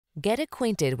Get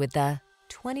acquainted with the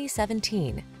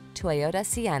 2017 Toyota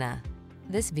Sienna.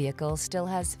 This vehicle still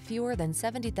has fewer than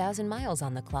 70,000 miles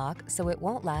on the clock, so it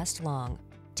won't last long.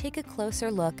 Take a closer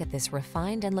look at this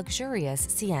refined and luxurious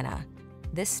Sienna.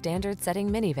 This standard-setting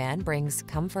minivan brings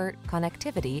comfort,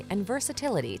 connectivity, and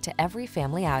versatility to every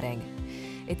family outing.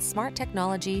 Its smart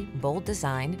technology, bold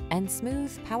design, and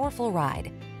smooth, powerful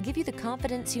ride give you the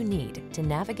confidence you need to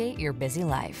navigate your busy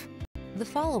life. The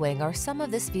following are some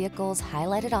of this vehicle's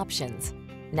highlighted options: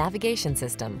 navigation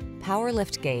system, power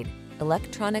liftgate,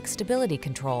 electronic stability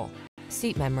control,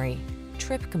 seat memory,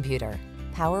 trip computer,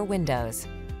 power windows,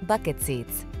 bucket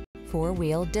seats,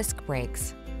 four-wheel disc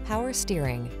brakes, power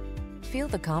steering. Feel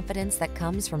the confidence that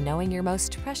comes from knowing your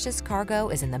most precious cargo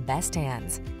is in the best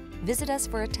hands. Visit us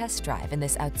for a test drive in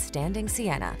this outstanding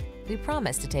Sienna. We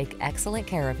promise to take excellent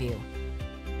care of you.